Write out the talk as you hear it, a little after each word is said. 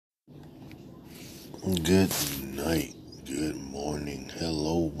Good night, good morning,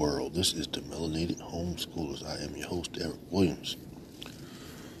 hello world. This is the Melanated Homeschoolers. I am your host, Eric Williams.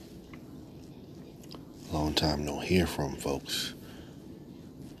 Long time no hear from folks.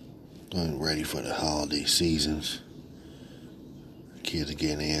 Getting ready for the holiday seasons. Kids are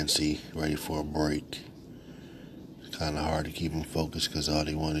getting antsy, ready for a break. It's kind of hard to keep them focused because all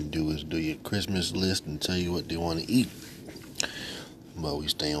they want to do is do your Christmas list and tell you what they want to eat. But we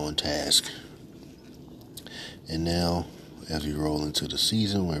stay on task. And now, as we roll into the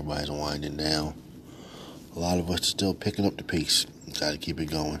season where everybody's winding down, a lot of us are still picking up the pace. Got to keep it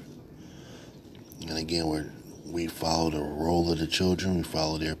going. And again, we follow the role of the children. We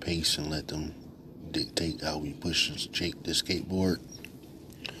follow their pace and let them dictate how we push and shake the skateboard.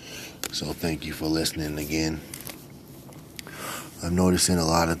 So thank you for listening again. I'm noticing a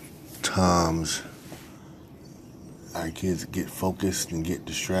lot of times our kids get focused and get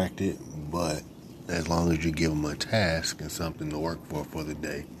distracted, but as long as you give them a task and something to work for the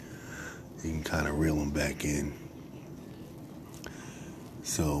day, you can kind of reel them back in.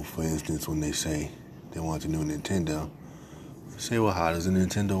 So, for instance, when they say they want the new Nintendo, say, well, how does a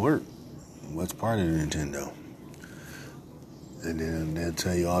Nintendo work? What's part of the Nintendo? And then they'll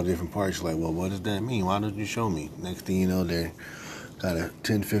tell you all different parts. You're like, well, what does that mean? Why don't you show me? Next thing you know, they got a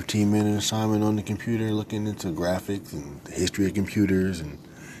 10, 15-minute assignment on the computer looking into graphics and the history of computers and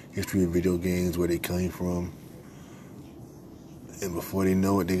history of video games, where they came from. And before they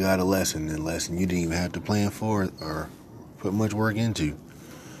know it, they got a lesson you didn't even have to plan for it or put much work into.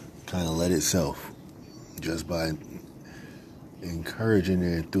 Kind of let itself, just by encouraging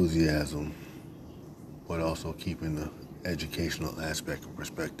their enthusiasm, but also keeping the educational aspect and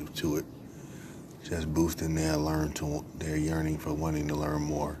perspective to it. Just boosting their yearning for wanting to learn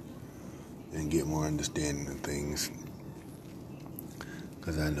more and get more understanding of things.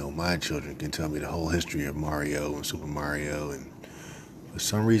 Because I know my children can tell me the whole history of Mario and Super Mario, and for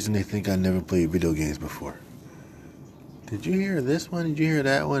some reason they think I never played video games before. Did you hear this one? Did you hear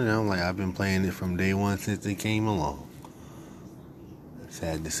that one? And I'm like, I've been playing it from day one since they came along.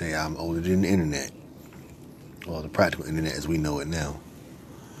 Sad to say, I'm older than the internet. Well, the practical internet as we know it now.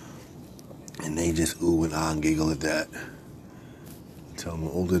 And they just ooh and ah and giggle at that. Tell them I'm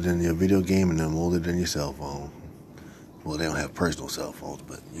older than your video game and I'm older than your cell phone. Well, they don't have personal cell phones,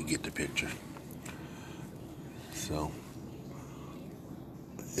 but you get the picture. So,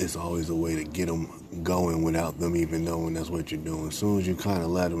 it's always a way to get them going without them even knowing that's what you're doing. As soon as you kind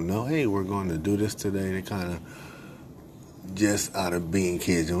of let them know, hey, we're going to do this today, they kind of, just out of being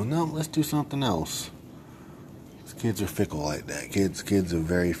kids, no, let's do something else. Kids are fickle like that. Kids are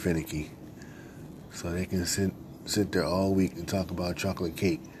very finicky. So they can sit there all week and talk about chocolate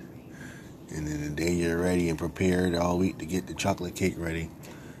cake. And then the day you're ready and prepared all week to get the chocolate cake ready,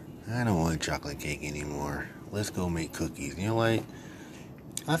 I don't want chocolate cake anymore. Let's go make cookies. And you're like,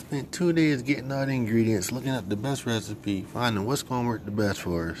 I spent 2 days getting all the ingredients, looking up the best recipe, finding what's going to work the best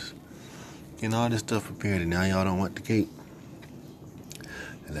for us, getting all this stuff prepared, and now y'all don't want the cake.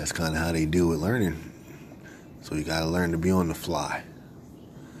 And that's kind of how they do with learning. So you got to learn to be on the fly.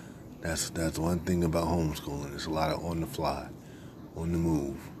 That's one thing about homeschooling. It's a lot of on the fly, on the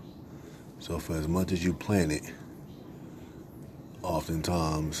move. So for as much as you plan it,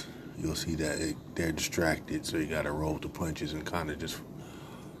 oftentimes you'll see that they're distracted. So you got to roll the punches and kind of just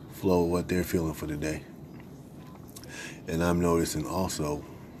flow what they're feeling for the day. And I'm noticing also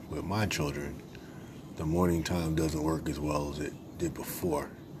with my children, the morning time doesn't work as well as it did before.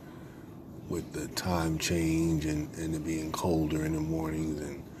 With the time change and it being colder in the mornings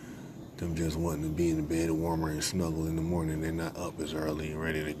and them just wanting to be in the bed warmer and snuggle in the morning, they're not up as early and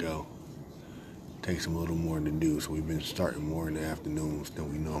ready to go. It takes them a little more to do, so we've been starting more in the afternoons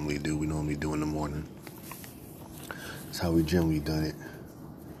than we normally do. We normally do in the morning. That's how we generally done it.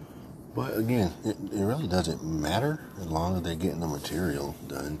 But again, it really doesn't matter as long as they're getting the material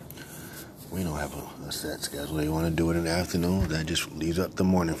done. We don't have a set schedule. They want to do it in the afternoon, that just leaves up the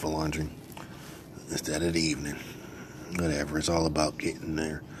morning for laundry instead of the evening. Whatever. It's all about getting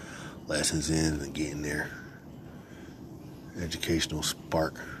their lessons in and getting their educational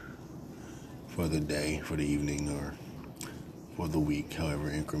spark for the day, for the evening, or for the week, however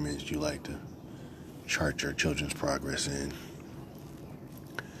increments you like to chart your children's progress in.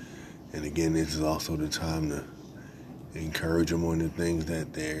 And again, this is also the time to encourage them on the things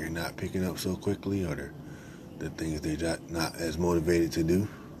that they're not picking up so quickly, or the things they're not as motivated to do.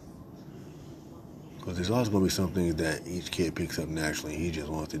 Because there's always going to be some things that each kid picks up naturally. He just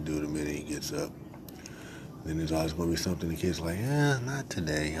wants to do the minute he gets up. Then there's always going to be something the kid's like, not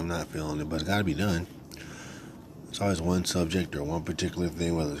today. I'm not feeling it, but it's got to be done. It's always one subject or one particular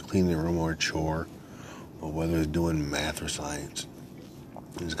thing, whether it's cleaning the room or a chore or whether it's doing math or science.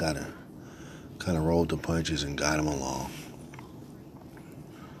 You just gotta kind of roll the punches and guide them along.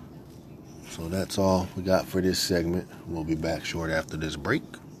 So that's all we got for this segment. We'll be back short after this break.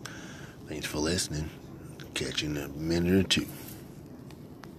 Thanks for listening. Catch you in a minute or two.